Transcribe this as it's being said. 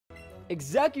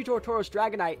Executor, Tauros,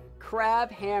 Dragonite,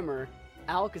 Crab Hammer,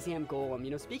 Alakazam, Golem.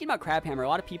 You know, speaking about Crab Hammer, a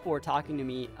lot of people were talking to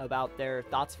me about their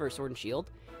thoughts for Sword and Shield.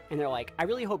 And they're like, I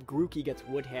really hope Grookey gets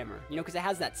Wood Hammer. You know, because it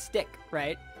has that stick,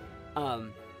 right?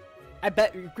 I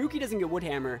bet Grookey doesn't get Wood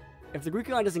Hammer. If the Grookey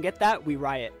line doesn't get that, we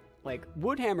riot. Like,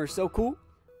 Wood Hammer is so cool.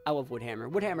 I love Wood Hammer.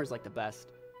 Wood Hammer is like the best.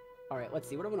 Alright, let's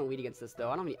see. What do I want to lead against this, though?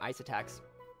 I don't have any ice attacks.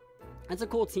 That's a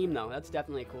cool team, though. That's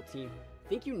definitely a cool team. I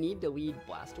think you need to lead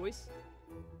Blastoise.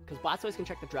 Because Blastoise can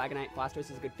check the Dragonite.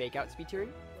 Blastoise is a good fake-out speed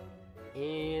tiering.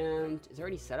 And is there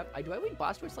any setup? Do I lead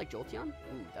Blastoise like Jolteon?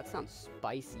 Ooh, that sounds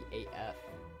spicy AF.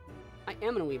 I am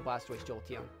going to lead Blastoise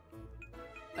Jolteon.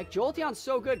 Like, Jolteon's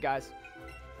so good, guys.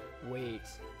 Wait.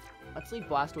 Let's lead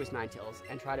Blastoise Ninetales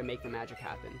and try to make the magic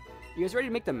happen. You guys ready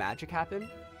to make the magic happen?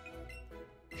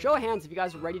 Show of hands if you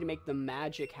guys are ready to make the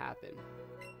magic happen.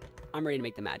 I'm ready to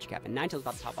make the magic happen. Ninetales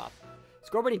about to top off.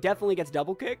 Scorbunny definitely gets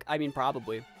double kick. I mean,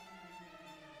 probably.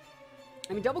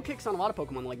 I mean, double kicks on a lot of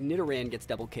Pokemon. Like, Nidoran gets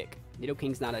double kick.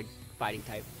 Nidoking's not a fighting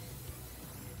type.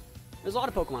 There's a lot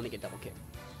of Pokemon that get double kick.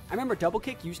 I remember double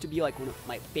kick used to be like one of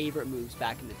my favorite moves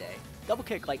back in the day. Double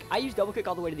kick, like, I used double kick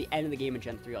all the way to the end of the game in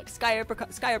Gen 3. Like, Sky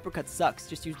Uppercut sucks.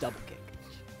 Just use double kick.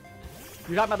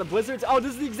 You're talking about the Blizzards? Oh,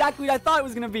 this is exactly what I thought it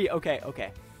was going to be. Okay.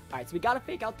 Alright, so we got to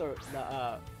fake out the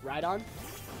Rhydon.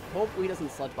 Hopefully he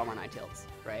doesn't Sludge Bomb our Ninetales,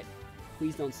 right?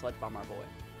 Please don't Sludge Bomb our boy.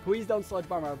 Please don't Sludge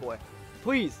Bomb our boy.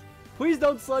 Please. Please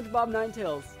don't Sludge Bomb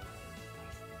Ninetales.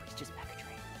 Please just Mega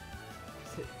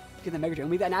Drain. Get the Mega Drain.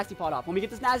 Leave that Nasty Plot off. When we get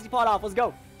this Nasty Plot off, let's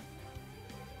go.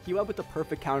 He went with the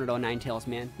perfect counter to Ninetales,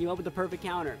 man. He went with the perfect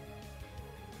counter.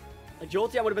 Like,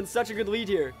 Jolteon would have been such a good lead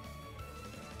here.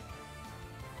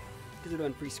 Because we're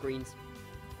doing free screens.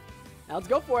 Now let's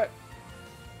go for it.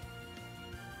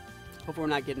 Hopefully we're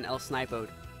not getting El Snipo'd.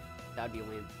 That would be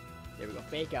lame. There we go.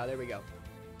 Fake out. There we go.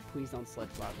 Please don't Sludge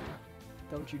Bomb me.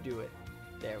 Don't you do it.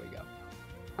 There we go.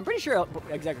 I'm pretty sure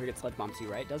Executor gets Sludge Bomb too,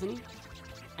 right? Doesn't he?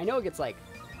 I know it gets like...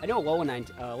 I know Alolan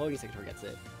Executor gets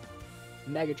it.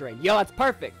 Mega Drain. Yo, that's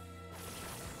perfect.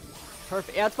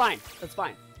 Perfect. Yeah, that's fine. That's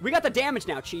fine. We got the damage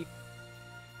now, Chief.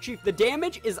 Chief, the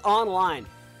damage is online.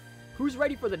 Who's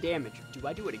ready for the damage? Do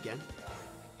I do it again?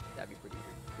 That'd be pretty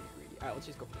greedy. Alright, let's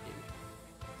just go for the damage.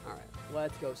 Alright,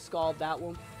 let's go Scald that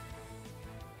one.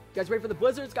 You guys ready for the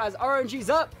Blizzards? Guys, RNG's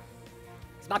up.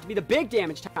 It's about to be the big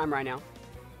damage time right now.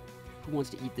 Who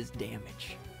wants to eat this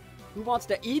damage? Who wants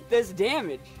to eat this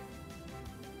damage?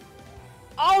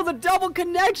 Oh, the double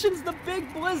connections, the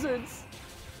big Blizzards.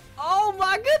 Oh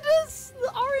my goodness, the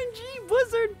RNG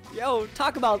Blizzard. Yo,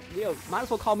 talk about, might as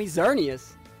well call me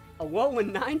Xerneas.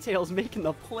 Alolan Ninetales making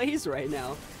the plays right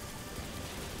now.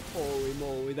 Holy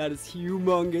moly, that is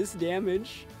humongous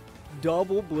damage.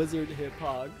 Double Blizzard hip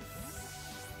hog.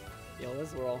 Yo,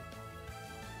 let's roll.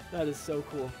 That is so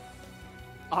cool.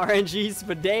 RNGs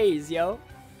for days, yo.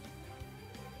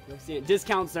 You see it?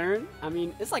 Discount Zern. I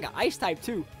mean, it's like an ice type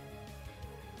too.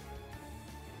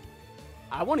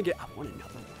 I want another one.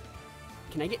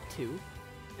 Can I get two?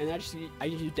 And I just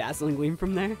use Dazzling Gleam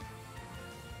from there?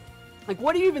 Like,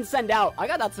 what do you even send out? I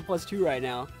got THATSAplusONE right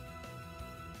now.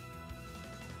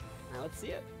 Now let's see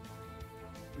it.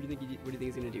 What do you think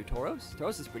he's gonna do? Tauros?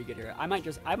 Tauros is pretty good here. I might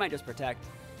just protect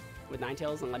with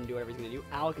Ninetales and let him do whatever he's gonna do.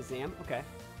 Alakazam, okay.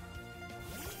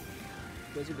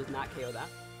 Blizzard does not KO that.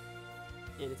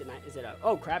 And is it a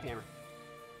oh, Crab Hammer.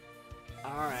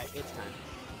 Alright, it's time.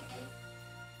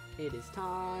 It is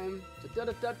time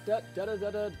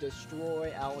to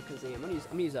destroy Alakazam. I'm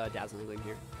gonna use Dazzling Gleam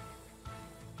here.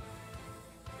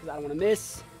 Because I don't want to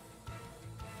miss.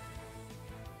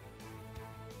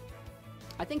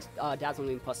 I think Dazzling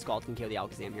Gleam plus Scald can kill the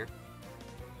Alakazam here.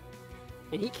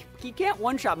 And he can't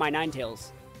one-shot my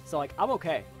Ninetales. So, like, I'm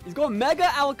okay. He's going Mega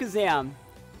Alakazam.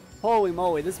 Holy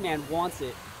moly, this man wants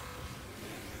it.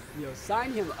 Yo,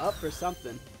 sign him up for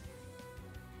something.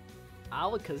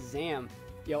 Alakazam.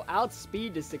 Yo,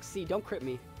 outspeed to succeed. Don't crit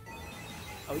me.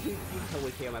 Oh, you can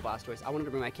totally KO my Blastoise. I wanted to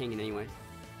bring my Kang in anyway.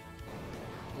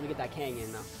 Let me get that Kang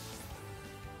in, though.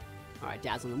 Alright,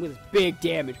 Dazzling. Look at this big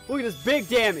damage. Look at this big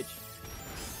damage.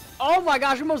 Oh my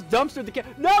gosh, almost dumpstered the Kang.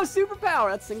 No,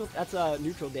 superpower. That's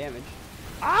neutral damage.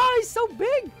 Ah, he's so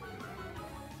big.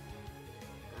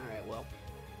 Alright, well,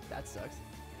 that sucks.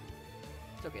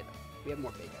 It's okay, though. We have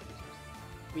more fake out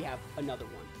users. We have another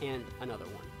one and another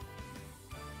one.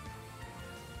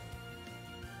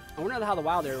 I wonder how the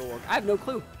wild area will work. I have no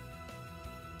clue.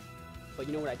 But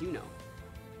you know what I do know?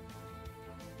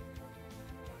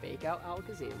 Fake out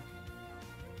Alakazam.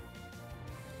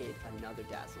 And another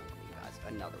Dazzling Gleam, guys.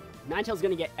 Another one. Ninetales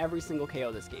gonna get every single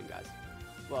KO this game, guys.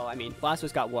 Well, I mean,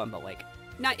 Blastoise got one, but like,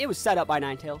 it was set up by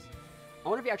Ninetales. I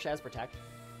wonder if he actually has Protect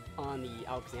on the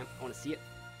Alakazam. I want to see it.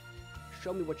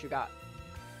 Show me what you got.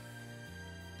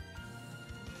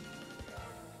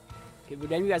 Okay,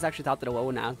 would any of you guys actually thought that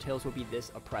Alolan Ninetales would be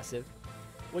this oppressive?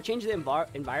 What changed the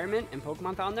environment and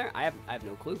Pokemon found there? I have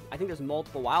no clue. I think there's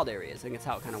multiple wild areas. I think that's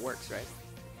how it kind of works, right?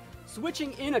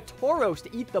 Switching in a Tauros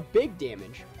to eat the big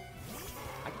damage.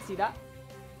 I can see that.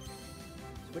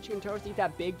 Switching in Tauros to eat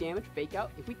that big damage. Fake out.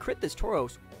 If we crit this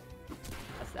Tauros,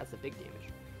 that's the big damage.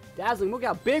 Dazzling, look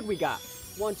how big we got.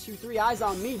 1, 2, 3, eyes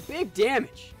on me. Big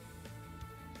damage.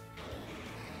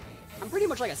 I'm pretty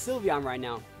much like a Sylveon right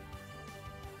now.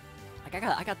 Like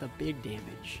I got the big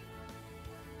damage.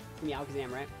 It's gonna be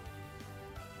Alakazam, right?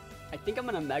 I think I'm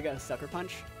gonna Mega Sucker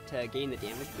Punch to gain the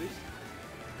damage boost.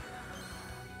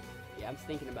 Yeah, I'm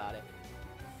thinking about it.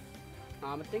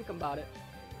 I'm thinking about it.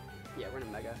 Yeah, we're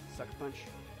gonna Mega Sucker Punch.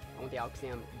 I want the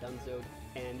Alakazam Dunzoed.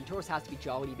 And the Tauros has to be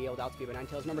Jolly to be able to outspeed by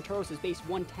Ninetales. Remember, Tauros is base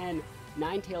 110.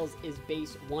 Ninetales is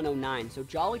base 109. So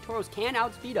Jolly Tauros can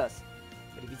outspeed us.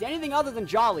 But if he's anything other than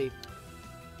Jolly,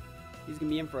 he's gonna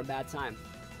be in for a bad time.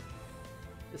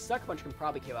 The Sucker Punch can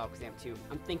probably kill Alakazam too.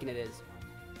 I'm thinking it is.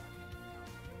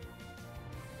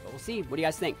 But we'll see. What do you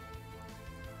guys think?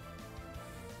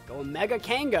 Going Mega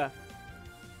Kanga.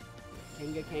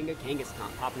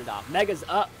 Kangaskhan. Popping it off. Mega's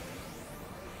up.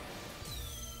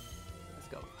 Let's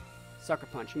go. Sucker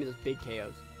Punch. Give me those big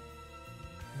KOs.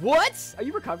 What? Are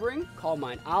you recovering? Calm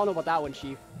Mind. I don't know about that one,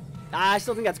 Chief. I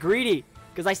still think that's greedy.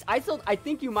 Because I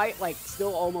think you might, like,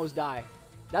 still almost die.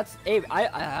 That's Abe.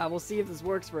 I will see if this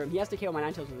works for him. He has to KO my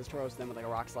Ninetales with his Tauros, then with like a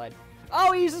Rock Slide.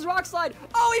 Oh, he uses Rock Slide.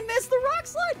 Oh, he missed the Rock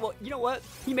Slide. Well, you know what?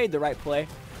 He made the right play.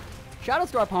 Shout out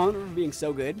to our opponent for being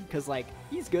so good, because like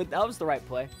he's good. That was the right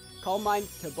play. Calm Mind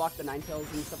to block the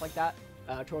Ninetales and stuff like that.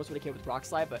 Tauros would have KO'd with Rock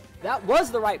Slide, but that was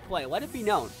the right play. Let it be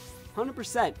known.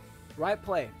 100% right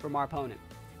play from our opponent.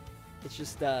 It's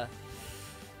just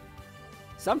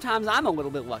sometimes I'm a little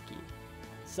bit lucky.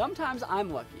 Sometimes I'm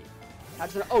lucky.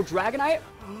 Oh, Dragonite?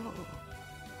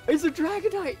 It's a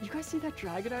Dragonite! You guys see that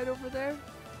Dragonite over there?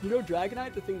 You know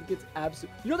Dragonite? The thing that gets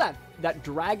absolute... You know that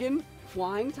dragon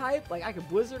flying type? Like, I could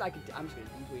Blizzard, I'm just gonna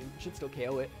Deep-Gleam. Should still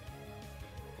KO it.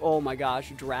 Oh my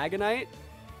gosh, Dragonite?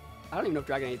 I don't even know if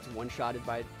Dragonite's one-shotted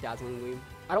by Dazzling Gleam.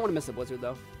 I don't want to miss a Blizzard,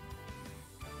 though.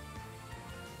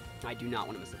 I do not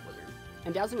want to miss a Blizzard.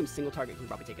 And Dazzling Gleam's single target can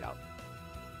probably take it out.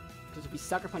 Because if we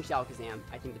Sucker Punch the Alakazam,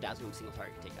 I think the Dazzling Gleam single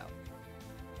target can take it out.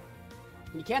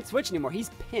 He can't switch anymore. He's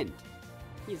pinned.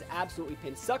 He is absolutely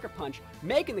pinned. Sucker Punch,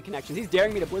 making the connections. He's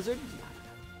daring me to Blizzard.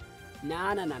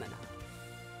 Nah.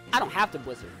 I don't have to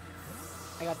Blizzard.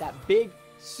 I got that big,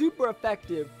 super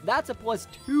effective. That's a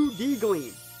 +2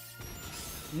 D-Gleam.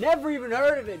 Never even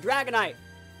heard of it. Dragonite.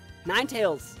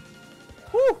 Ninetales.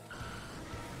 Whew.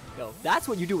 Yo, that's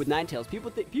what you do with Ninetales.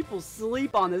 People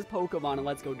sleep on this Pokemon in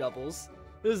Let's Go Doubles.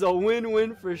 This is a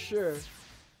win-win for sure.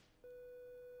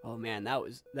 Oh man, that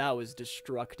was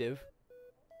destructive.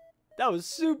 That was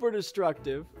super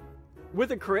destructive.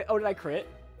 With a crit. Oh, did I crit?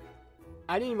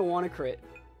 I didn't even want to crit.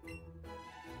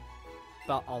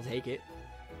 But I'll take it.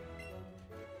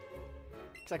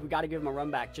 Looks like we gotta give him a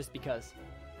run back just because.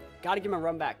 Gotta give him a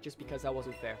run back just because that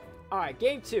wasn't fair. Alright,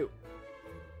 game 2.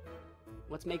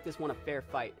 Let's make this one a fair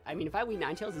fight. I mean, if I lead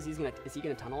Ninetales, is he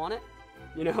gonna tunnel on it?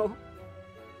 You know?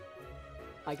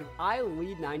 Like, if I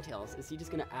lead Ninetales, is he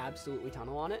just going to absolutely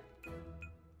tunnel on it?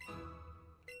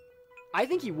 I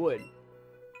think he would.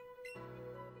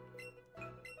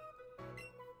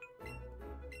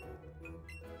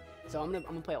 So I'm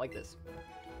gonna play it like this.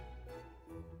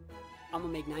 I'm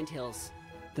going to make Ninetales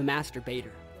the master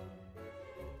baiter.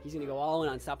 He's going to go all in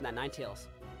on stopping that Ninetales.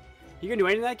 You going to do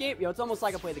anything in that game? Yo, it's almost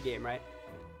like I play the game, right?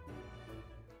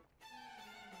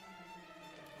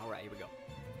 Alright, here we go.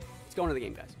 Let's go into the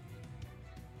game, guys.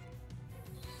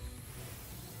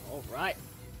 All right.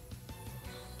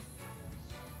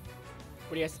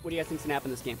 What do you guys think's gonna happen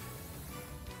in this game?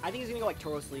 I think he's gonna go like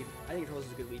Tauros lead. I think Tauros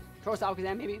is a good lead. Tauros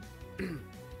Alakazam maybe.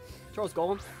 Tauros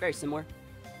Golem, very similar.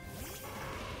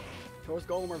 Tauros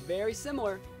Golem are very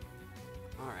similar.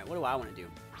 All right, what do I want to do?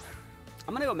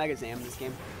 I'm gonna go Mega Zam in this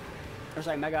game. Or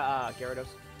sorry, Mega Gyarados.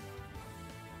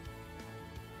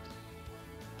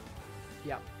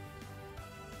 Yeah.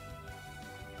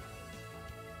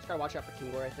 Just gotta watch out for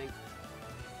Kingler, I think.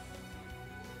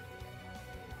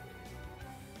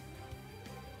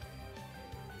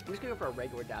 I'm just gonna go for a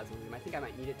regular Dazzling Gleam. I think I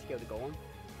might need it to kill the Golem.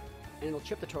 And it'll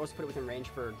chip the Tauros to put it within range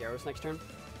for Gyarados next turn.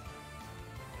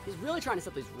 He's really trying to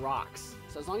set these rocks.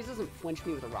 So as long as he doesn't flinch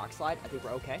me with a Rock Slide, I think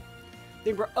we're okay. I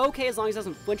think we're okay as long as he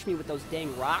doesn't flinch me with those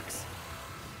dang rocks.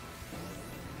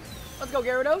 Let's go,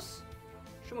 Gyarados.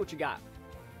 Show me what you got.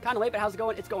 Kind of late, but how's it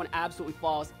going? It's going absolutely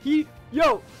flawless.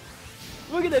 Yo!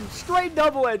 Look at it, straight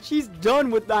double edge. He's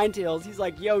done with Ninetales. He's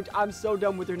like, yo, I'm so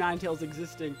done with your Ninetales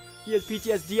existing. He has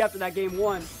PTSD after that game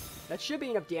 1. That should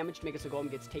be enough damage to make us a golem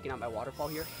gets taken out by waterfall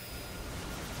here.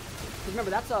 Because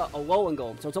remember, that's a Alolan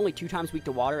golem, so it's only 2 times weak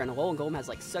to water, and a Alolan golem has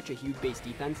like such a huge base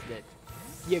defense that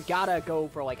you gotta go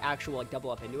for like actual like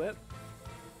double up into it.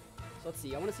 So let's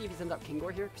see. I want to see if he sends out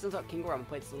Kingler here. If he sends out Kingler, I'm gonna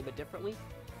play this a little bit differently.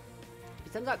 If he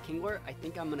sends out Kingler, I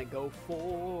think I'm gonna go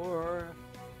for.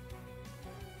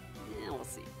 Yeah, we'll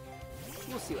see.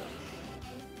 We'll see what.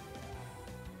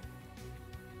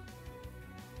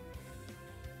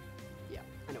 Yeah,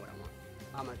 I know what I want.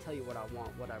 I'm gonna tell you what I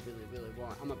want. What I really, really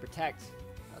want. I'm gonna protect.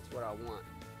 That's what I want.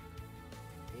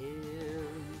 And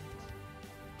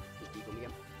just deep them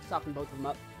again. Soften both of them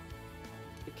up.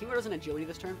 If Kingler doesn't agility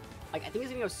this turn, like I think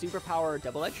he's gonna go superpower or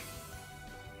double edge.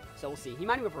 So we'll see. He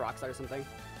might go for rock slide or something.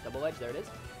 Double edge, there it is.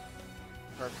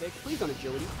 Perfect. Please don't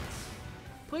agility.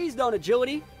 Please don't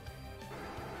agility.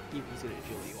 He's gonna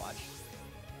agility, watch.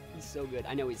 He's so good.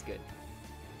 I know he's good.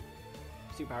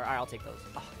 Superpower. Alright, I'll take those.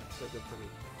 Oh, that's so good for me.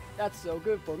 That's so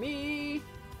good for me.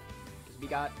 Because we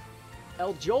got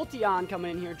El Jolteon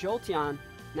coming in here. Jolteon.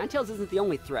 Ninetales isn't the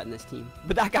only threat in this team.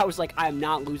 But that guy was like, I am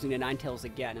not losing to Ninetales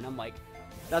again. And I'm like,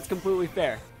 that's completely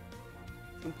fair.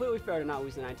 It's completely fair to not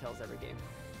lose to Ninetales every game.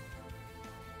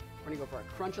 We're going to go for a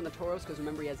crunch on the Tauros, because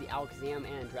remember he has the Alakazam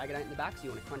and Dragonite in the back, so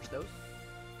you want to crunch those.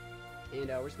 And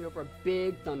we're just going to go for a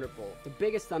big Thunderbolt. The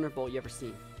biggest Thunderbolt you ever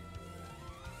seen.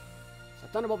 So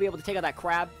Thunderbolt will be able to take out that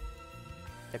crab.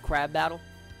 The crab battle.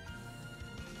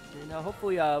 And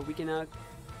hopefully we can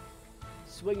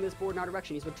swing this board in our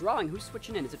direction. He's withdrawing. Who's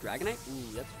switching in? Is it Dragonite?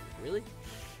 Ooh, that's really?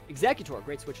 Executor.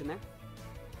 Great switch in there.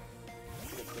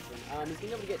 Good switch in. He's going to be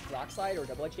able to get Rock Slide or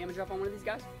Double Edge damage off on one of these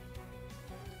guys.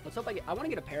 Let's hope I want to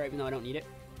get a para even though I don't need it.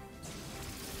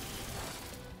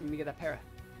 Let me get that para.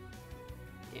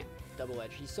 Damn. Double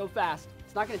Edge. He's so fast.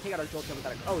 It's not going to take out our Jolteon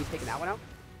without a... Oh, he's taking that one out?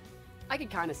 I can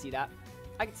kind of see that.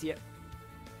 I can see it.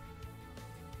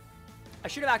 I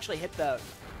should have actually hit the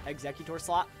Executor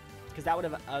slot. Because that would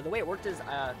have... the way it worked is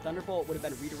Thunderbolt would have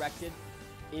been redirected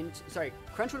into... Sorry.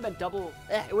 Crunch would have been double...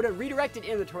 it would have redirected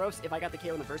into the Tauros if I got the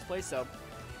KO in the first place. So,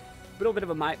 a little bit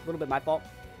my fault.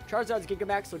 Charizard's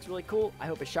Gigamax looks really cool. I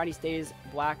hope his shiny stays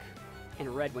black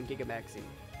and red when Gigamaxing.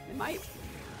 It might.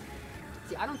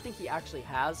 See, I don't think he actually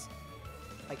has...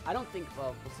 Like, I don't think...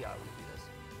 Well, we'll see how I want to do this.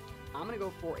 I'm going to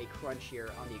go for a crunch here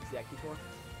on the Executor.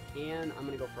 And I'm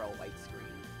going to go for a light screen.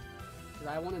 Because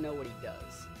I want to know what he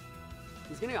does.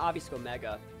 He's going to obviously go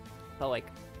Mega. But, like,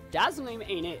 Dazzling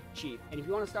ain't it, Chief. And if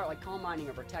you want to start, like, Calm Minding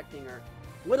or Protecting or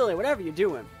literally whatever you're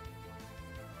doing...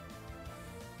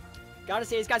 Gotta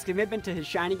say, this guy's commitment to his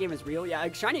shiny game is real. Yeah,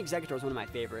 like, Shiny Executor is one of my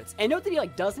favorites. And note that he,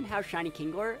 like, doesn't have Shiny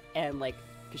Kingler, and, like,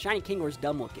 because Shiny Kingler is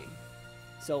dumb looking.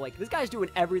 So, like, this guy's doing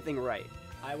everything right.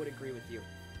 I would agree with you.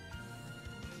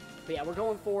 But yeah, we're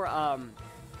going for,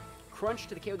 Crunch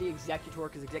to the KO the Executor,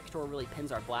 because Executor really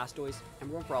pins our Blastoise. And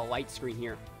we're going for a light screen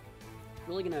here.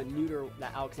 Really gonna neuter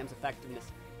that Alakazam's effectiveness.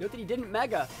 Note that he didn't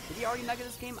Mega. Did he already Mega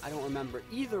this game? I don't remember.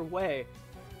 Either way,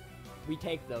 we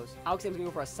take those. Alakazam's gonna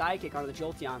go for a Sidekick onto the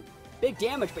Jolteon. Big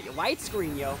damage, but your Light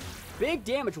Screen, yo. Big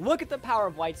damage. Look at the power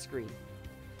of Light Screen.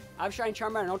 I have Shiny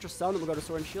Charmander and Ultra Sun, and we'll go to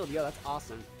Sword and Shield. Yo, that's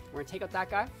awesome. We're going to take out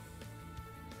that guy.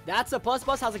 That's a plus.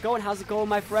 How's it going? How's it going,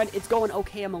 my friend? It's going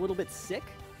okay. I'm a little bit sick,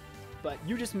 but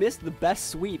you just missed the best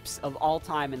sweeps of all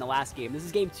time in the last game. This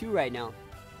is game 2 right now.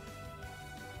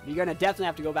 You're going to definitely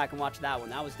have to go back and watch that one.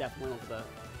 That was definitely one of the...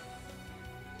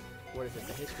 What is it?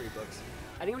 The history books.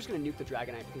 I think we're just going to nuke the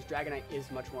Dragonite, because Dragonite is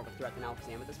much more of a threat than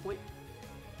Alakazam at this point.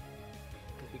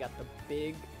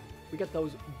 We got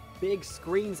those big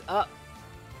screens up.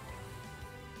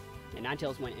 And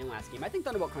Ninetales went in last game. I think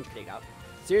Thunderbolt Crunch could take out.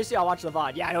 Seriously, I'll watch the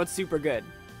VOD. Yeah, I know it's super good.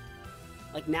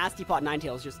 Like, Nasty Pot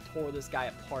Ninetales just tore this guy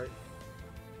apart.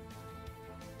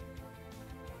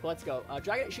 But let's go.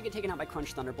 Dragonite should get taken out by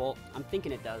Crunch Thunderbolt. I'm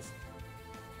thinking it does.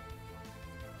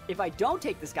 If I don't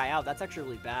take this guy out, that's actually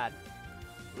really bad.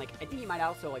 Like, I think he might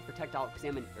also, like, protect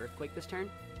Alakazam and Earthquake this turn.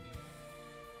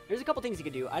 There's a couple things he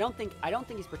could do. I don't think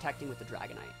he's protecting with the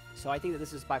Dragonite. So I think that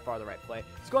this is by far the right play.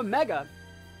 Let's go Mega.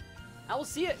 I will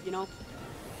see it, you know.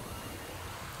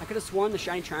 I could have sworn the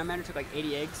Shiny Charmander took like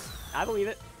 80 eggs. I believe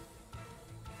it.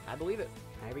 I believe it.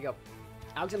 Here we go.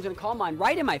 Alakazam's gonna Calm Mind.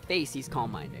 Right in my face, he's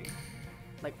Calm Minding.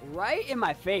 Like, right in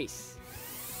my face.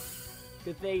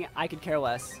 Good thing I could care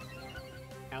less.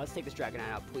 Now let's take this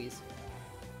Dragonite out, please.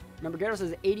 Remember, Gyarados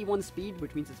has 81 speed,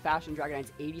 which means it's faster than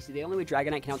Dragonite's 80, so the only way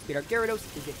Dragonite can outspeed our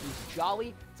Gyarados is if he's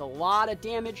Jolly. It's a lot of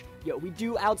damage. Yo, we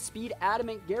do outspeed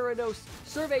Adamant Gyarados.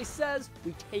 Survey says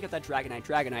we take out that Dragonite.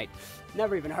 Dragonite.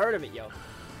 Never even heard of it, yo.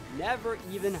 Never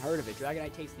even heard of it.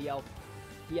 Dragonite takes the L.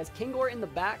 He has Kingler in the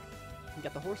back. He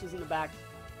got the horses in the back.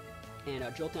 And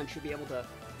Jolteon should be able to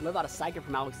live out a Psychic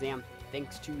from Alakazam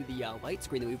thanks to the light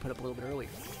screen that we put up a little bit earlier.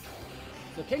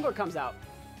 So Kingler comes out.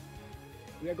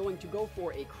 We are going to go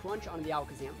for a Crunch on the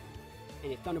Alakazam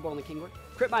and a Thunderbolt on the Kingler.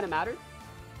 Crit might have mattered.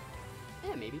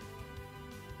 Yeah, maybe.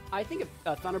 I think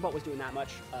if Thunderbolt was doing that much,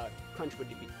 Crunch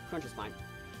is fine.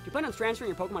 Do you plan on transferring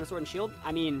your Pokemon to Sword and Shield?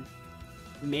 I mean,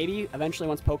 maybe eventually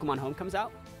once Pokemon Home comes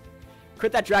out.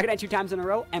 Crit that Dragonite 2 times in a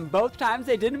row, and both times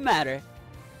they didn't matter,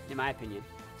 in my opinion.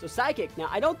 So Psychic. Now,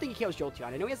 I don't think he kills Jolteon.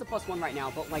 I know he has a +1 right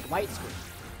now, but like Light Screen.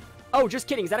 Oh, just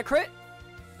kidding. Is that a crit?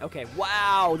 Okay.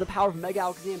 Wow. The power of Mega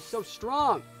Alakazam is so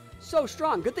strong. So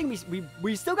strong. Good thing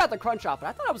we still got the Crunch off, but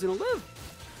I thought I was going to live.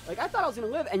 Like, I thought I was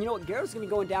going to live. And you know what? Gyarados is going to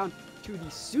be going down to the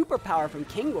super power from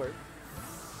Kingler.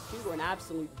 Kingler, an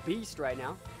absolute beast right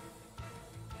now.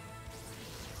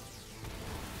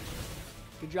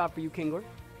 Good job for you, Kingler.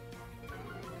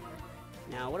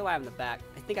 Now, what do I have in the back?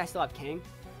 I think I still have Kang.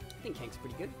 I think Kang's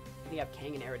pretty good. I think I have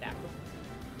Kang and Aerodactyl.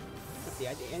 Let's see.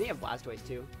 I think I have Blastoise,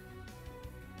 too.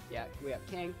 Yeah, we have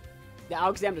Kang. The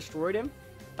Alakazam destroyed him.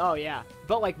 Oh, yeah.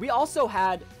 But, like, we also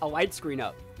had a light screen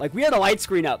up. Like, we had a light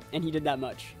screen up, and he did that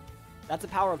much. That's a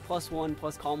power of +1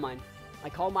 plus Calm Mind.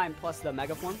 Like, Calm Mind plus the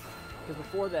Mega Form. Because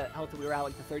before the health that we were at,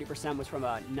 like, the 30% was from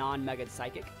a non-Mega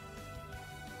Psychic.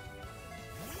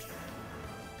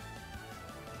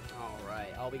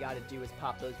 Alright, all we gotta do is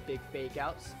pop those big Fake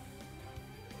Outs.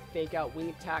 Fake Out Wing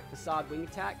Attack, Facade Wing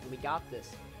Attack, and we got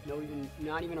this.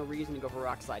 Not even a reason to go for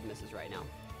Rock Slide misses right now.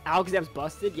 Alakazam's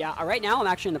busted. Yeah, right now I'm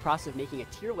actually in the process of making a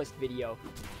tier list video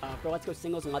for Let's Go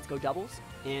Singles and Let's Go Doubles.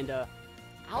 And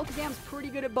Alakazam's pretty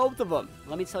good at both of them.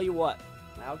 Let me tell you what.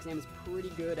 Alakazam is pretty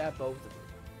good at both of them.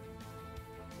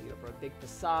 So we go for a big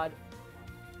Facade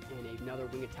and another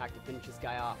Wing Attack to finish this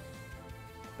guy off.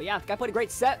 But yeah, the guy played a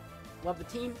great set. Love the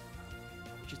team.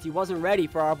 Just he wasn't ready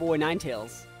for our boy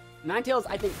Ninetales. Ninetales,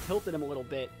 I think, tilted him a little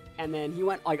bit. And then he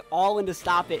went like all in to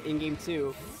stop it in Game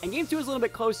 2. And Game 2 was a little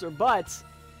bit closer, but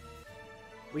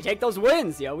we take those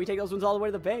wins, yo. We take those wins all the way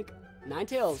to the bank.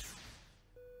 Ninetales.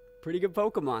 Pretty good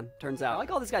Pokemon, turns out. I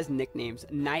like all this guy's nicknames.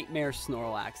 Nightmare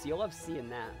Snorlax. You'll love seeing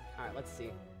that. Alright, let's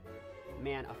see.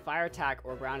 Man, a Fire Attack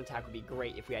or Ground Attack would be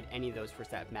great if we had any of those for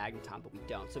that Magneton, but we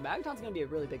don't. So Magneton's going to be a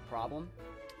really big problem.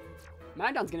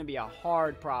 Magneton's going to be a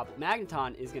hard problem.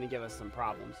 Magneton is going to give us some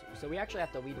problems. So we actually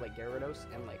have to lead like Gyarados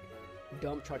and like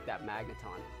dump truck that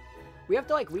Magneton. We have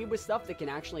to like lead with stuff that can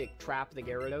actually like, trap the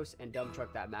Gyarados and dump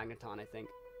truck that Magneton, I think.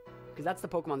 Because that's the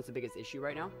Pokemon that's the biggest issue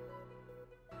right now.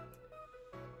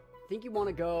 I think you want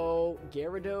to go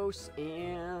Gyarados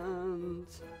and...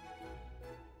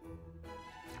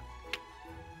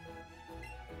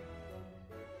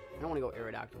 I don't want to go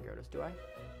Aerodactyl Gyarados, do I?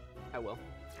 I will.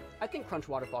 I think Crunch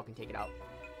Waterfall can take it out.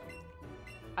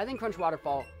 I think Crunch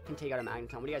Waterfall can take out a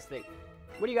Magneton. What do you guys think?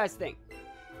 What do you guys think?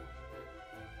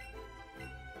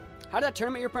 How did that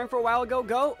tournament you were playing for a while ago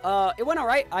go? It went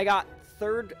alright. I got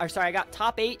I got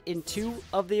top 8 in 2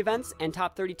 of the events and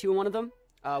top 32 in one of them.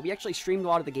 We actually streamed a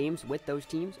lot of the games with those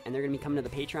teams, and they're going to be coming to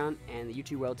the Patreon and the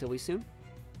YouTube relatively soon.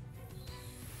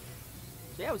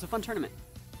 So yeah, it was a fun tournament.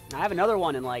 I have another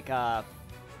one in like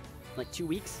 2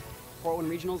 weeks.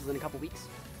 Portland Regionals is in a couple weeks.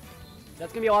 So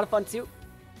that's going to be a lot of fun too.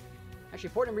 Actually,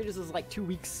 Portland Regionals is like 2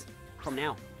 weeks from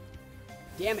now.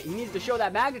 Damn it, he needs to show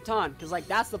that Magneton, because like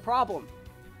that's the problem.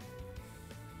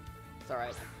 It's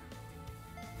alright.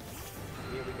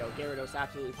 Here we go. Gyarados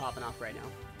absolutely popping off right now.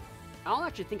 I don't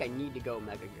actually think I need to go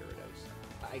Mega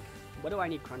Gyarados. What do I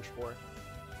need Crunch for?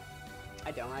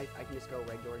 I don't. I can just go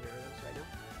regular Gyarados right now.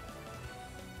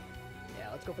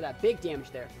 Yeah, let's go for that big damage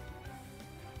there.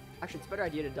 Actually, it's a better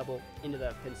idea to double into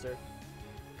the Pinsir.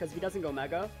 Because if he doesn't go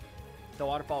Mega, the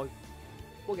Waterfall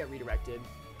will get redirected.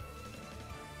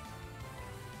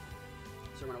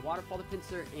 So we're going to Waterfall the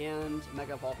Pinsir and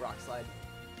Mega Evolve Rock Slide.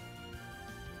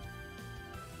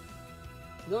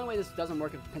 The only way this doesn't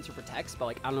work if Pinsir protects, but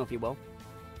like I don't know if he will.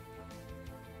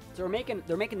 So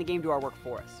they're making the game do our work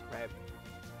for us, right?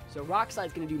 So Rock Slide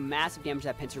is going to do massive damage to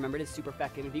that Pinsir. Remember, it is super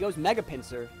effective. If he goes Mega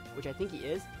Pinsir, which I think he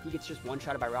is, he gets just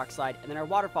one-shotted by Rock Slide. And then our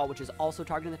Waterfall, which is also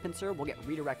targeting the Pinsir, will get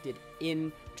redirected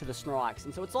into the Snorlax.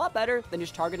 And so it's a lot better than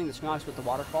just targeting the Snorlax with the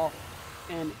Waterfall.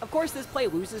 And of course, this play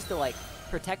loses to like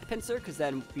protect Pinsir, because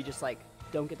then we just like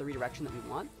don't get the redirection that we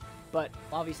want. But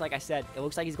obviously, like I said, it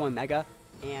looks like he's going Mega.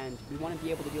 And we want to be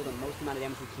able to deal the most amount of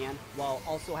damage we can, while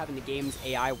also having the game's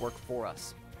AI work for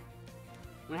us.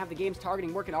 We want to have the game's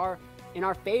targeting work in our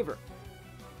favor.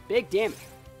 Big damage.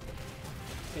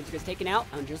 Pinsir gets taken out,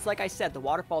 and just like I said, the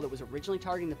Waterfall that was originally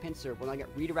targeting the Pinsir will now get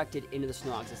redirected into the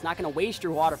Snorlax. It's not going to waste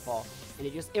your Waterfall, and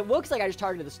it looks like I just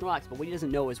targeted the Snorlax, but what he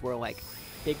doesn't know is we're like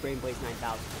Big Brain Blaze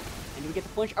 9000. And And do we get the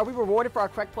flinch? Are we rewarded for our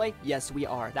correct play? Yes, we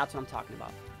are. That's what I'm talking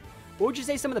about. What would you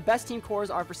say some of the best team cores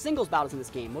are for singles battles in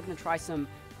this game? Looking to try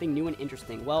something new and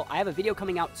interesting. Well, I have a video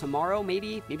coming out tomorrow,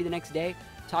 maybe the next day,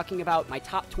 talking about my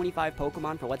top 25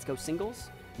 Pokemon for Let's Go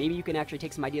Singles. Maybe you can actually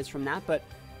take some ideas from that. But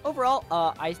overall,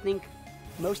 I think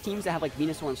most teams that have like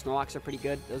Venusaur and Snorlax are pretty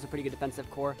good. Those are pretty good defensive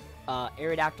core.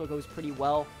 Aerodactyl goes pretty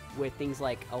well with things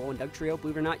like Alolan Dugtrio.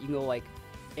 Believe it or not, you can go like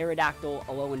Aerodactyl,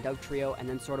 Alolan Dugtrio, and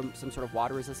then some sort of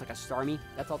water resist like a Starmie.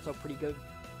 That's also pretty good.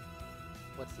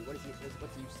 Let's see, what's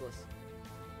useless?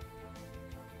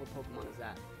 What Pokemon is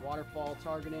that? Waterfall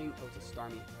targeting. Oh, it's a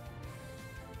Starmie.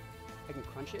 I can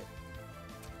crunch it.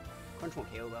 Crunch won't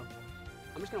KO though.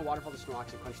 I'm just gonna Waterfall the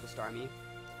Snorlax and crunch the Starmie.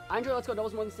 I enjoy Let's Go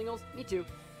doubles more than singles. Me too.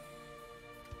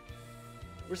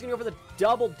 We're just gonna go for the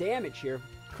double damage here.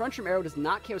 Crunch from Arrow does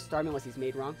not KO Starmie unless he's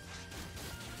made wrong.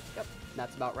 Yep,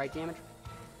 that's about right damage.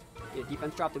 Get a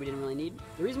defense drop that we didn't really need.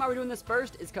 The reason why we're doing this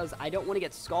first is because I don't want to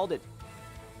get scalded.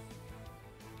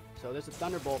 So there's a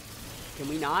Thunderbolt. Can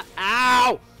we not?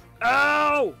 Ow!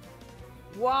 Ow!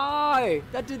 Why?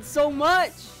 That did so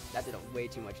much! That did way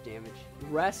too much damage.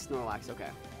 Rest Snorlax, okay.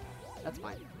 That's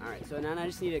fine. Alright, so now I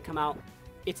just need to come out.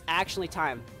 It's actually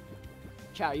time.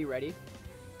 Chat, are you ready?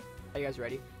 Are you guys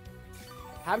ready?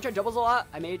 Haven't tried doubles a lot.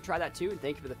 I may try that too, and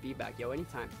thank you for the feedback. Yo,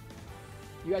 anytime.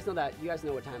 You guys know that. You guys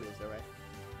know what time it is though, right?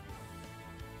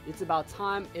 It's about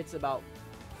time. It's about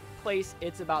place.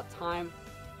 It's about time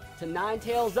to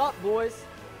Ninetales up, boys.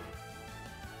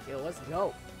 Yo, let's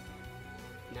go.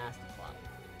 Nasty plot.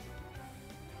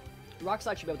 Rock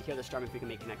Slide should be able to kill the Starmie if we can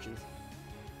make connections.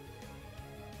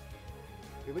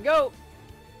 Here we go.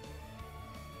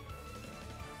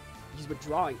 He's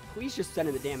withdrawing. Please just send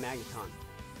in the damn Magneton.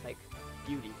 Like,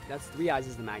 beauty. That's 3 eyes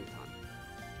is the Magneton.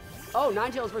 Oh,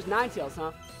 Ninetales versus Ninetales,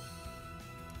 huh?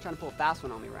 Trying to pull a fast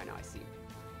one on me right now, I see.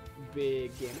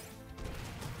 Big damage.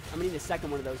 I'm gonna need a second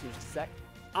one of those in just a sec.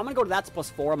 I'm gonna go to that's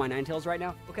 +4 on my Ninetales right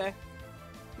now, okay?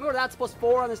 I'm gonna go to that's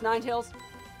 +4 on this Ninetales.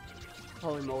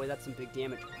 Holy moly, that's some big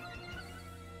damage.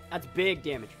 That's big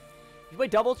damage. If you play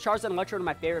doubles, Charizard and Electrode are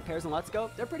my favorite pairs in Let's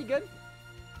Go. They're pretty good.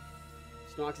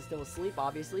 Snorlax is still asleep,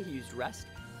 obviously. He used rest.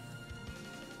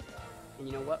 And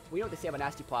you know what? We know what they say about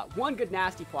Nasty Plot. One good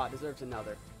Nasty Plot deserves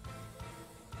another.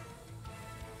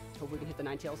 Hope we can hit the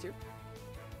Ninetales here.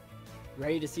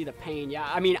 Ready to see the pain. Yeah,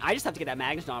 I mean, I just have to get that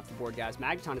Magneton off the board, guys.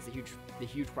 Magneton is the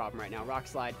huge problem right now. Rock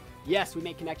Slide. Yes, we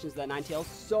make connections to that Ninetales.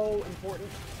 So important.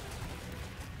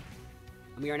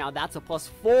 And we are now, that's a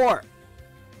 +4.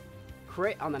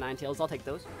 Crit on the Ninetales. I'll take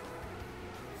those.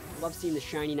 Love seeing the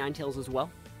shiny Ninetales as well.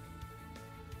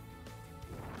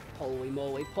 Holy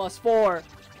moly, +4.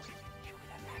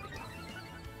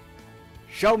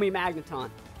 Show me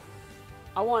Magneton.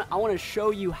 I want to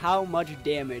show you how much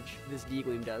damage this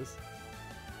D-Gleam does.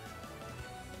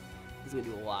 He's gonna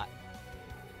do a lot.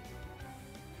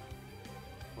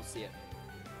 We'll see it.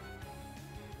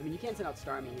 I mean, you can't send out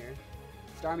Starmie here.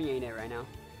 Starmie ain't it right now.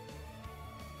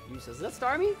 Useless. Is that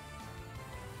Starmie?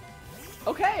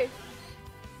 Okay.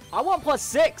 I want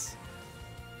 +6.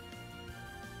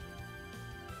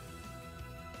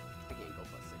 I can't go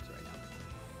 +6 right now.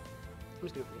 I'm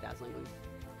just gonna go for the Dazzling Gleam.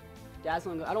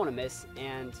 Dazzling Gleam, I don't want to miss,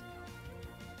 and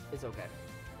it's okay.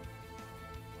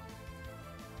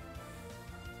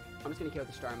 I'm just gonna kill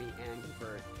the Starmie and go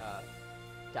for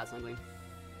Dazzling Gleam.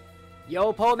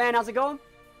 Yo, Poet Man, how's it going?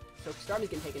 So Starmie's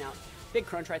getting taken out. Big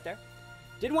crunch right there.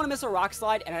 Didn't want to miss a Rock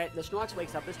Slide, and the Snorlax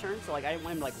wakes up this turn, so like I didn't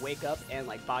want him to like wake up and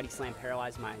like body slam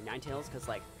paralyze my Ninetales, because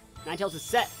like Ninetales is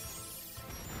set.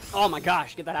 Oh my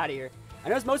gosh, get that out of here. I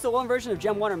noticed most of the Alolan versions of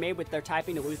Gen 1 are made with their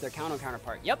typing to lose their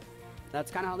counterpart. Yep,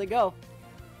 that's kind of how they go.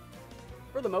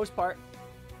 For the most part.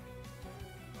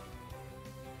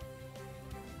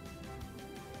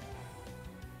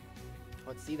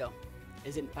 Let's see though.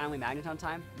 Is it finally Magneton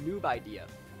time? Noob idea.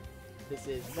 This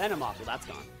is Venomoth. Well, that's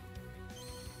gone.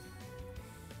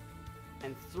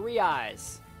 And 3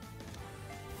 eyes.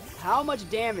 How much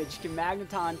damage can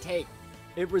Magneton take?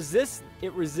 It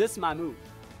resists my move.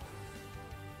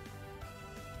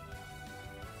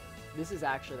 This is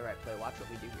actually the right play. Watch what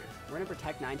we do here. We're gonna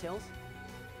protect Ninetales,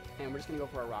 and we're just gonna go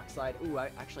for a Rock Slide. Ooh,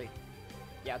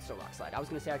 yeah, it's still Rock Slide. I was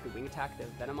gonna say I could Wing Attack the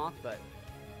Venomoth, but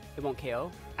it won't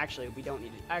KO. Actually, we don't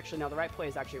need it. Actually, no, the right play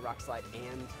is actually Rock Slide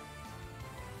and...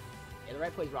 Yeah, the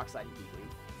right play is Rock Slide and D-Gleam.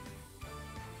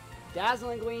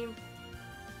 Dazzling Gleam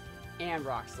and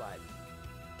Rock Slide.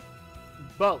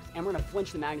 Both. And we're going to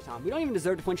flinch the Magneton. We don't even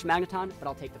deserve to flinch the Magneton, but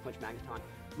I'll take the flinch Magneton.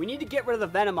 We need to get rid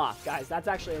of the Venomoth, guys. That's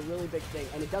actually a really big thing.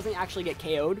 And it doesn't actually get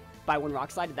KO'd by one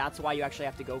Rock Slide. That's why you actually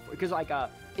have to go for it. Because, like,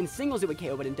 in singles it would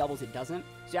KO, but in doubles it doesn't.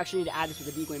 So you actually need to add this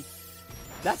with the D-Gleam.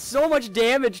 That's so much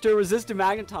damage to resist a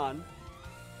Magneton.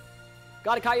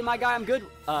 Gotta kite you, my guy. I'm good.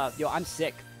 Yo, I'm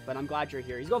sick, but I'm glad you're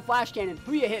here. He's going flash cannon.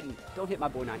 Who you hitting? Don't hit my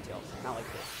boy Ninetales. Not like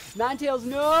this. Ninetales,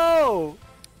 no!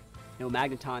 No,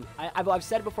 Magneton. I've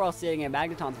said it before, I'll say it again.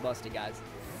 Magneton's busted, guys.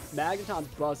 Magneton's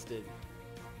busted.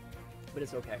 But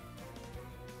it's okay.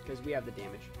 Because we have the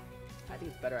damage. I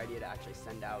think it's a better idea to actually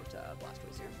send out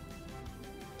Blastoise here.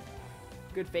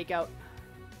 Good fake out.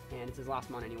 And it's his last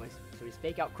mon anyways. So he's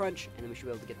fake out Crunch, and then we should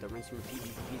be able to get the rinse and repeat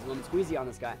easy lemon squeezy on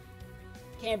this guy.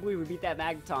 Can't believe we beat that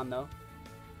Magneton though.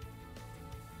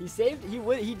 He saved,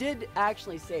 he did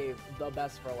actually save the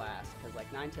best for last. Because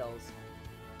like Ninetales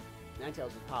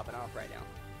is popping off right now.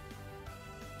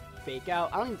 Fake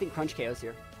out. I don't even think Crunch KOs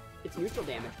here. It's neutral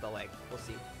damage, but like, we'll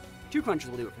see. 2 crunches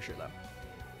will do it for sure though.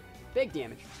 Big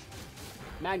damage.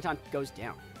 Magneton goes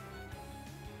down.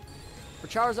 For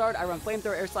Charizard, I run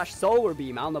Flamethrower, Air Slash, Solar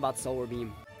Beam. I don't know about Solar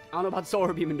Beam. I don't know about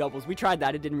Solar Beam in doubles. We tried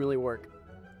that. It didn't really work.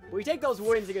 But we take those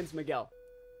wins against Miguel.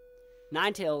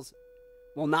 Ninetales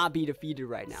will not be defeated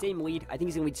right now. Same lead. I think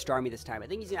he's going to lead Starmie this time. I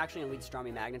think he's actually going to lead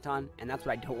Starmie Magneton, and that's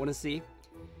what I don't want to see.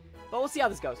 But we'll see how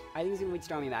this goes. I think he's going to lead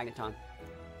Starmie Magneton.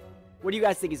 What do you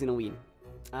guys think he's going to lead?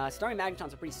 Starmie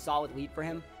Magneton's a pretty solid lead for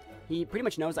him. He pretty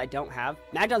much knows I don't have.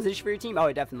 Magneton's an issue for your team? Oh,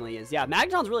 it definitely is. Yeah,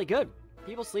 Magneton's really good.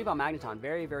 People sleep on Magneton.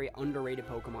 Very, very underrated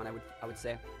Pokemon, I would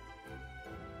say.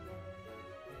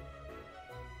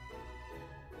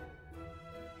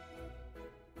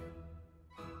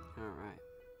 Alright.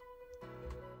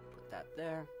 Put that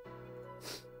there.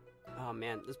 Oh,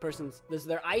 man.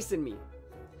 They're icing me.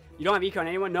 You don't have Eco on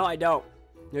anyone? No, I don't.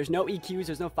 There's no EQs.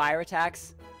 There's no fire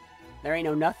attacks. There ain't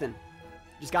no nothing.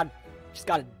 Just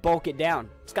gotta bulk it down.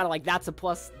 Just gotta, like, that's a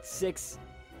 +6.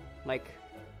 Like,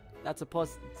 that's a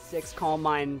 +6 Calm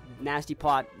Mind, Nasty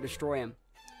Plot, destroy him.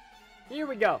 Here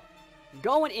we go.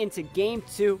 Going into game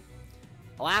 2.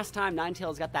 Last time,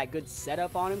 Ninetales got that good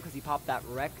setup on him because he popped that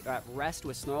rest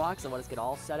with Snorlax and let us get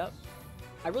all set up.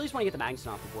 I really just want to get the Magneton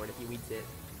off the board if he weeds it.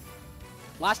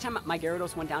 Last time, my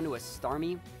Gyarados went down to a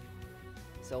Starmie.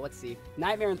 So let's see.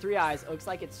 Nightmare in 3 Eyes. It looks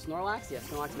like it's Snorlax. Yeah,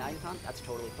 Snorlax Magneton. That's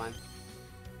totally fine.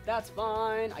 That's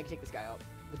fine. I can take this guy out.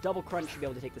 The double crunch should be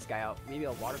able to take this guy out. Maybe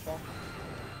a waterfall.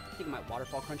 I think I might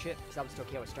waterfall crunch it. Because that was still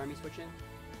KO with Starmie switching.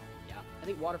 Yeah. I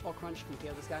think waterfall crunch can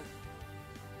KO this guy.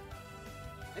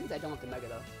 That means I don't have to mega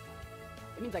though.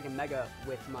 It means I can mega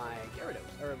with my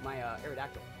Gyarados. Or my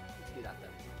Aerodactyl. Let's do that then.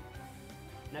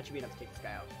 And that should be enough to take this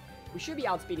guy out. We should be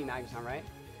outspeeding Magneton, right?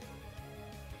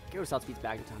 Gyarados outspeeds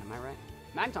Magneton, am I right?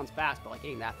 Magneton's fast, but like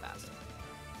ain't that fast.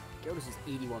 Gyarados is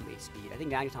 81 base speed. I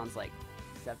think Magneton's like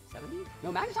 70?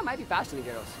 No, Magneton might be faster than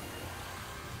Gyarados.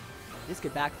 This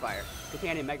could backfire. Good thing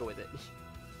I didn't mega with it.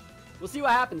 We'll see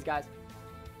what happens, guys.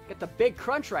 Get the big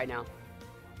crunch right now.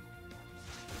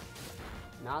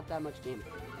 Not that much damage.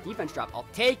 Defense drop. I'll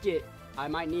take it. I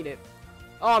might need it.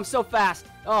 Oh, I'm so fast.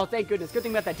 Oh, thank goodness. Good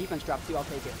thing about that defense drop, too. I'll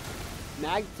take it.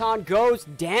 Magneton goes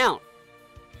down.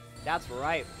 That's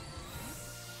right.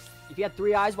 If you had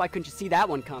 3 eyes, why couldn't you see that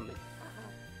one coming?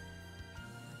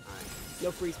 Alright. No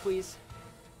freeze, please.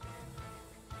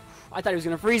 I thought he was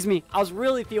going to freeze me. I was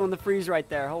really feeling the freeze right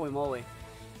there. Holy moly.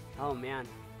 Oh, man.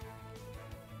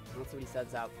 That's what he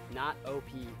sets out. Not OP.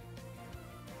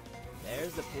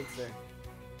 There's the Pinsir.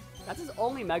 That's his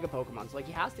only Mega Pokemon. So, like,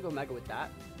 he has to go Mega with that.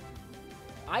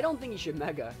 I don't think he should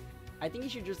Mega. I think he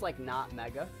should just, like, not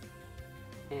Mega.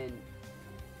 And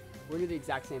we're going to do the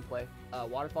exact same play.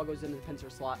 Waterfall goes into the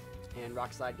Pinsir slot. And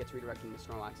Rock Slide gets redirected into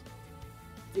Snorlax.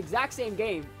 The exact same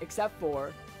game, except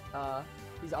for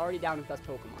he's already down with best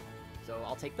Pokemon. So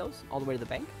I'll take those all the way to the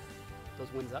bank.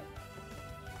 Those wins up.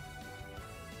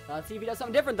 Let's see if he does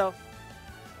something different, though.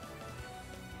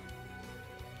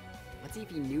 Let's see if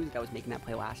he knew that I was making that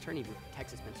play last turn. He would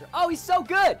Texas Pinsir. Oh, he's so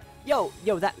good! Yo,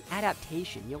 that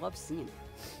adaptation. You love seeing it.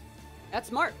 That's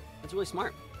smart. That's really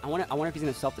smart. I wonder if he's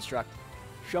going to self-destruct.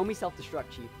 Show me self-destruct,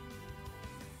 Chief.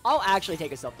 I'll actually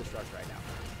take a self-destruct right now.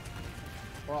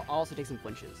 Or I'll also take some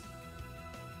flinches.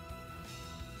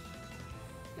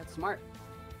 That's smart.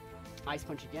 Ice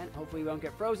Punch again. Hopefully we won't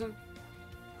get frozen.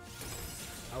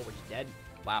 Oh, we're just dead.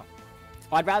 Wow.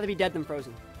 Well, I'd rather be dead than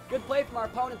frozen. Good play from our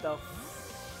opponent, though.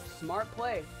 Smart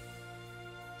play.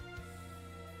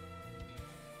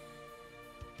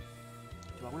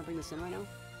 Do I want to bring this in right now?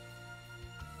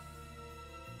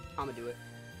 I'm going to do it.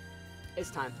 It's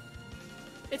time.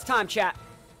 It's time, chat.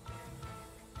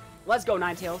 Let's go,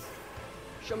 Ninetales.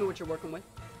 Show me what you're working with.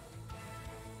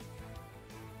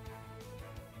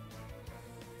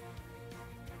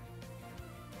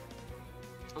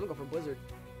 I'm gonna go for Blizzard.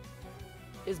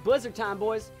 It's Blizzard time,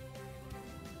 boys.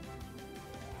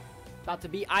 About to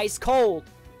be ice cold.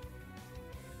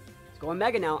 It's going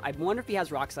Mega now. I wonder if he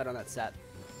has Rock Slide on that set.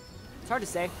 It's hard to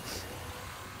say.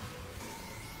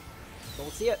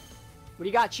 Don't see it. What do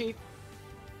you got, Chief?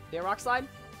 Yeah, Rock Slide?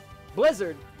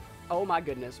 Blizzard. Oh my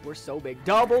goodness, we're so big.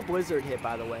 Double Blizzard hit,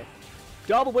 by the way.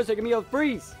 Double Blizzard, give me a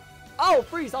freeze. Oh,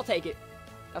 freeze, I'll take it.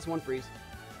 That's one freeze.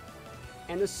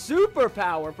 And the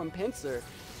superpower from Pinsir.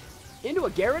 Into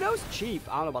a Gyarados? Chief.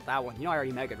 I don't know about that one. You know I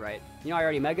already Mega'd, right? You know I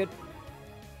already Mega'd?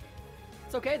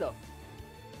 It's okay, though.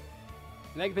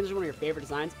 Mega Pinsir is one of your favorite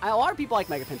designs. A lot of people like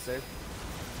Mega Pinsir.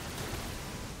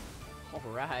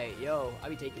 Alright, yo. I'll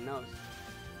be taking those.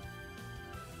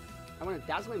 I want to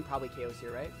Dazzling probably KOs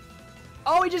here, right?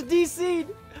 Oh, he just DC'd!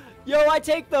 Yo, I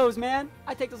take those, man.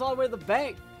 I take those all the way to the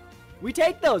bank. We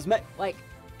take those. Like,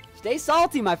 stay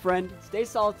salty, my friend. Stay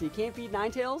salty. Can't beat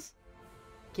Ninetales?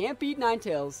 Can't beat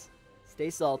Ninetales. Stay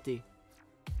salty.